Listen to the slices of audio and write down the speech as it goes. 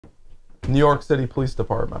New York City Police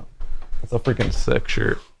Department. That's a freaking sick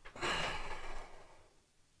shirt.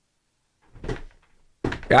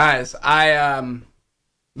 Guys,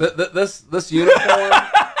 this uniform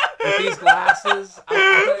with these glasses,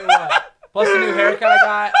 I'll tell you what. Plus the new haircut I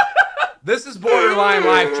got, this is borderline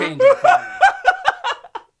life-changing for me.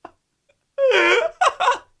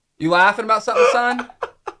 You laughing about something, son?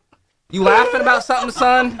 You laughing about something,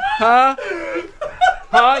 son? Huh?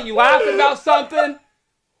 Huh? You laughing about something?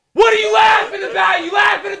 What are you laughing about? You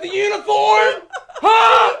laughing at the uniform?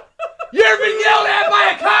 Huh? You ever been yelled at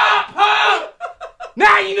by a cop? Huh?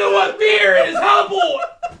 Now you know what fear is, huh, boy?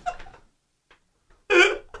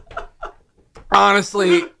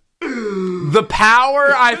 Honestly, the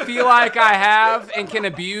power I feel like I have and can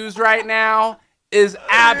abuse right now is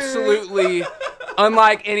absolutely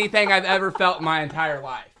unlike anything I've ever felt in my entire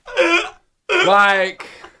life. Like,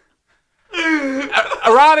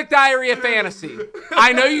 erotic diarrhea fantasy.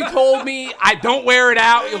 I know you told me I don't wear it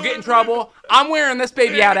out, you'll get in trouble. I'm wearing this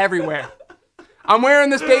baby out everywhere. I'm wearing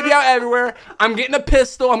this baby out everywhere. I'm getting a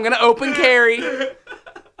pistol. I'm going to open carry.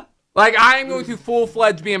 Like, I am going to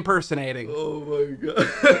full-fledged be impersonating. Oh, my God.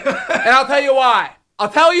 And I'll tell you why. I'll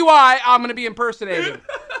tell you why I'm going to be impersonating.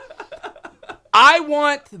 I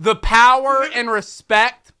want the power and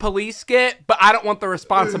respect police get, but I don't want the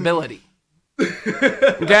responsibility.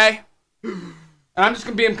 Okay? And I'm just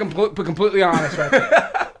going to be completely honest right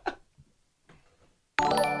there.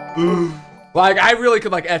 Like, I really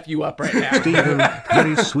could, like, F you up right now. Stephen,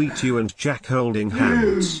 very sweet, you and Jack holding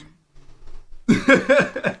hands.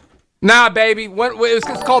 Nah, baby.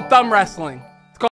 It's called thumb wrestling.